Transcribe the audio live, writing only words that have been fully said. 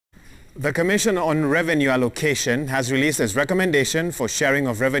The Commission on Revenue Allocation has released its recommendation for sharing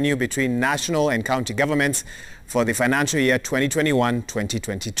of revenue between national and county governments for the financial year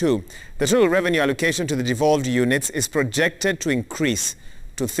 2021-2022. The total revenue allocation to the devolved units is projected to increase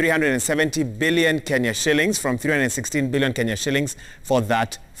to 370 billion Kenya shillings from 316 billion Kenya shillings for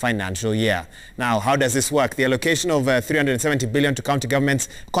that financial year. Now, how does this work? The allocation of 370 billion to county governments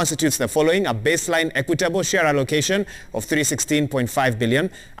constitutes the following: a baseline equitable share allocation of 316.5 billion,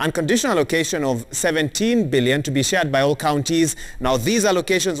 unconditional allocation of 17 billion to be shared by all counties. Now, these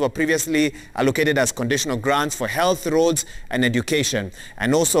allocations were previously allocated as conditional grants for health, roads and education,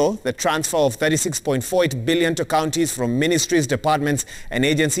 and also the transfer of 36.48 billion to counties from ministries, departments and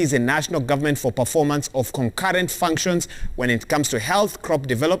agencies in national government for performance of concurrent functions when it comes to health, crop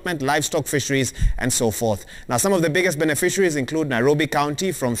development, livestock, fisheries and so forth. Now, some of the biggest beneficiaries include Nairobi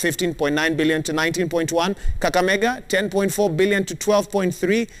County from 15.9 billion to 19.1, Kakamega 10.4 billion to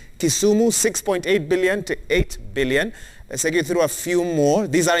 12.3, Kisumu 6.8 billion to 8 billion. Let's take you through a few more.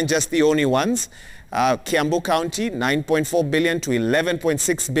 These aren't just the only ones. Kiambu County 9.4 billion to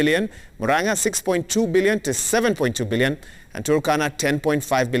 11.6 billion, Murang'a 6.2 billion to 7.2 billion, and Turkana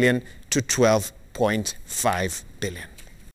 10.5 billion to 12.5 billion.